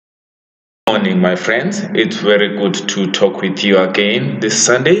Morning, my friends. It's very good to talk with you again this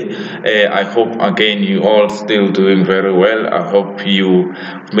Sunday. I hope again you all still doing very well. I hope you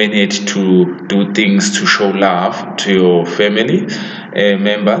managed to do things to show love to your family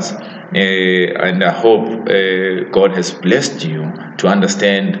members. And I hope God has blessed you to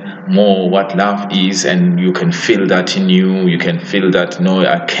understand more what love is, and you can feel that in you. You can feel that, no,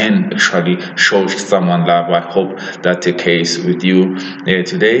 I can actually show someone love. I hope that's the case with you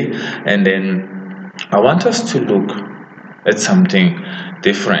today. And then I want us to look at something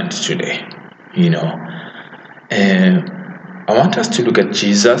different today. You know, I want us to look at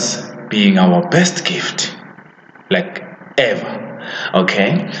Jesus being our best gift, like ever.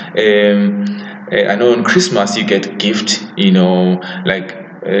 Okay. I know on Christmas you get gift, like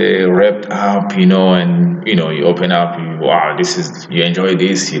wrapped up, and you open up, wow, this is, you enjoy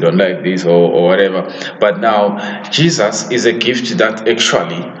this, you don't like this, or whatever. But now Jesus is a gift that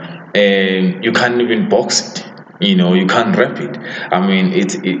actually you can't even box it. You can't wrap it. I mean,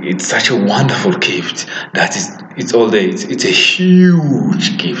 it's such a wonderful gift that it's all there. It's a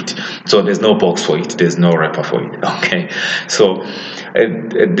huge gift. So there's no box for it. There's no wrapper for it. Okay. So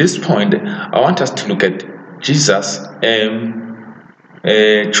at this point, I want us to look at Jesus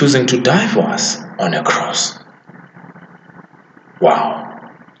choosing to die for us on a cross. Wow.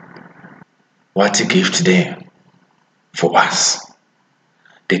 What a gift there for us.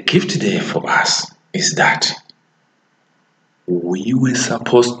 The gift there for us is that we were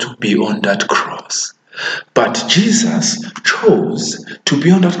supposed to be on that cross, but Jesus chose to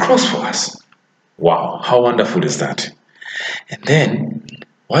be on that cross for us. Wow, how wonderful is that? And then,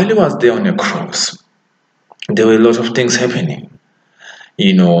 while he was there on the cross, there were a lot of things happening,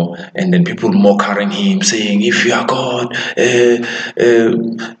 and then people mocking him, saying, if you are God,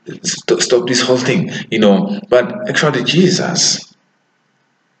 stop this whole thing, But actually, Jesus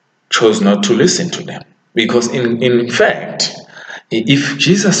chose not to listen to them. Because in fact, if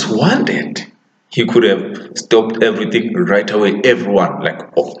Jesus wanted, he could have stopped everything right away, everyone,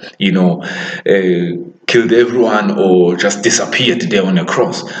 killed everyone or just disappeared there on the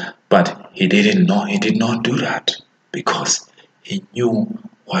cross. But he did not do that, because he knew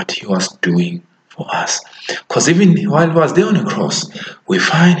what he was doing for us. Because even while he was there on the cross, we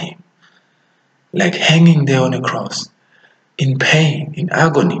find him like hanging there on the cross, in pain, in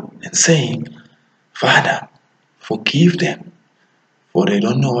agony, and saying, Father, forgive them, for they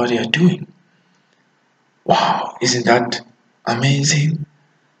don't know what they are doing. Wow, isn't that amazing?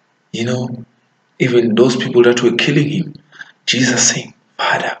 Even those people that were killing him, Jesus saying,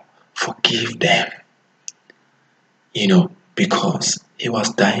 Father, forgive them. Because he was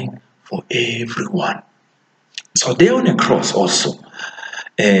dying for everyone. So there on the cross also,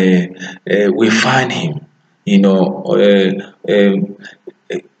 we find him,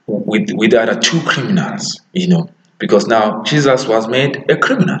 with the other two criminals, because now Jesus was made a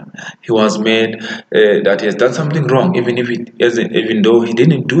criminal. He was made that he has done something wrong, even though he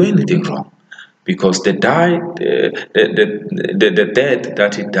didn't do anything wrong, because the death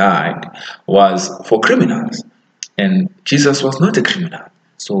that he died was for criminals, and Jesus was not a criminal,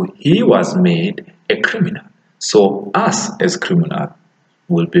 so he was made a criminal. So us as criminals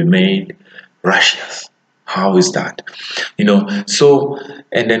will be made righteous. How is that? So,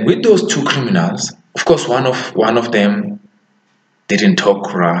 and then with those two criminals, of course, one of them didn't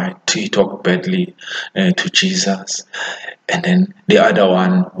talk right. He talked badly to Jesus, and then the other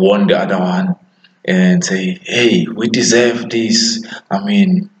one warned the other one and say, "Hey, we deserve this. I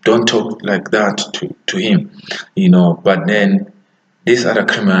mean, don't talk like that to him." But then this other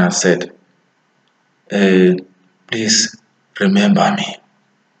criminal said, "Please remember me."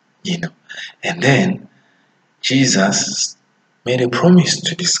 And then Jesus made a promise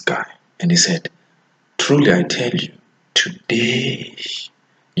to this guy, and he said, "Truly I tell you, today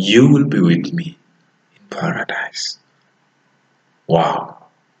you will be with me in paradise." Wow.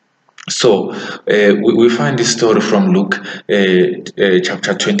 So we find this story from Luke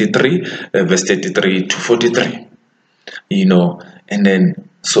chapter 23, verse 33 to 43. And then,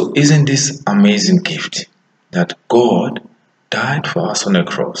 so isn't this amazing gift that God died for us on a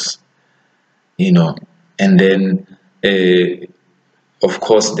cross? And then of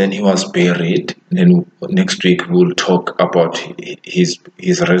course, then he was buried. Then next week we'll talk about his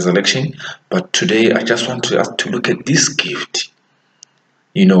resurrection. But today I just want us to look at this gift.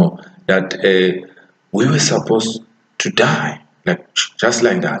 That we were supposed to die, just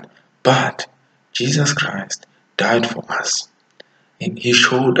like that. But Jesus Christ died for us, and he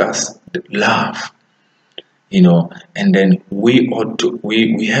showed us the love. And then we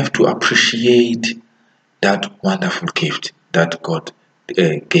have to appreciate that wonderful gift that God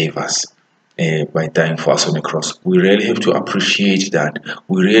gave us. by dying for us on the cross. We really have to appreciate that.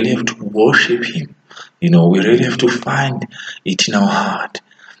 We really have to worship him. We really have to find it in our heart,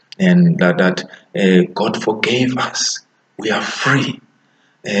 and that God forgave us. We are free.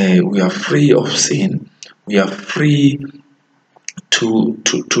 We are free of sin. We are free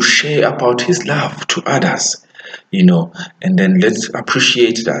to share about his love to others. And then let's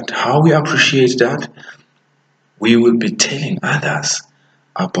appreciate that. How we appreciate that? We will be telling others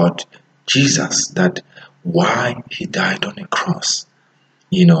about Jesus, that why he died on the cross.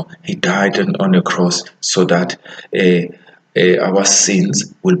 He died on the cross so that our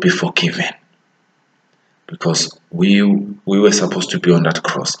sins will be forgiven. Because we were supposed to be on that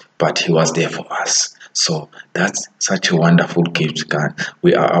cross, but he was there for us. So that's such a wonderful gift, God.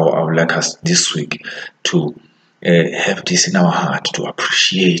 I would like us this week to have this in our heart, to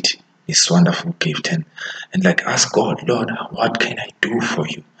appreciate this wonderful gift, and like ask God, Lord, what can I do for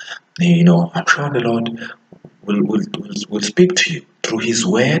you? I'm sure the Lord will speak to you through his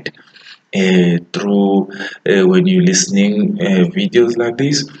word, through when you're listening videos like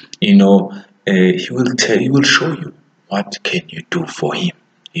this. He will show you what can you do for him,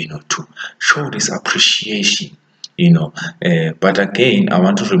 to show this appreciation. But again, I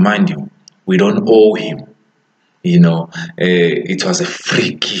want to remind you, we don't owe him. It was a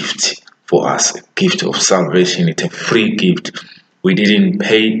free gift for us, a gift of salvation. It's a free gift. We didn't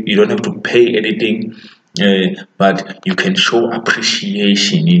pay. You don't have to pay anything, but you can show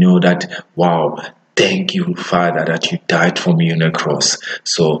appreciation. That, wow, thank you, Father, that you died for me on the cross.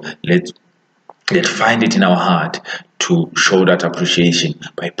 So let's find it in our heart to show that appreciation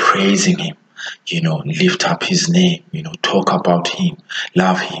by praising him. Lift up his name. Talk about him,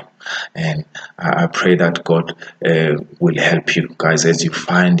 love him. And I pray that God will help you guys as you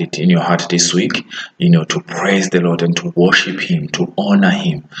find it in your heart this week, to praise the Lord and to worship him, to honor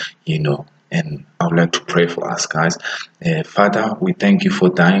him, and I would like to pray for us, guys. Father, we thank you for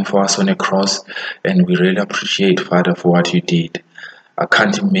dying for us on the cross, and we really appreciate, Father, for what you did. I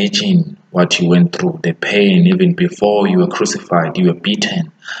can't imagine what you went through, the pain. Even before you were crucified, you were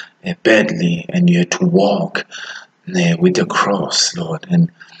beaten badly, and you had to walk with the cross, Lord,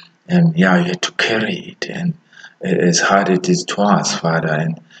 and you had to carry it, and as hard it is to us, Father,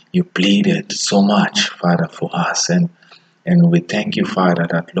 and you bleeded so much, Father, for us, and we thank you, Father,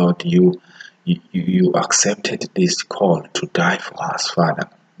 that, Lord, you accepted this call to die for us, Father.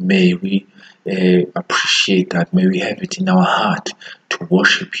 May we appreciate that. May we have it in our heart to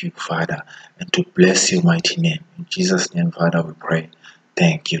worship you, Father, and to bless your mighty name. In Jesus' name, Father, we pray.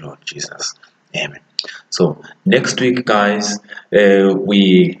 Thank you, Lord Jesus. Amen. So next week, guys,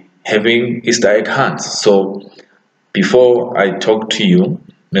 we having Easter egg hunts. So before I talk to you,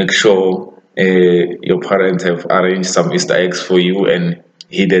 make sure your parents have arranged some Easter eggs for you and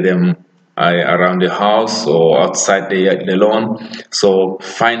hidden them around the house or outside the lawn. So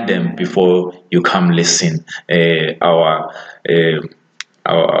find them before you come listen our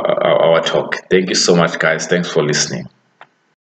talk. Thank you so much, guys. Thanks for listening.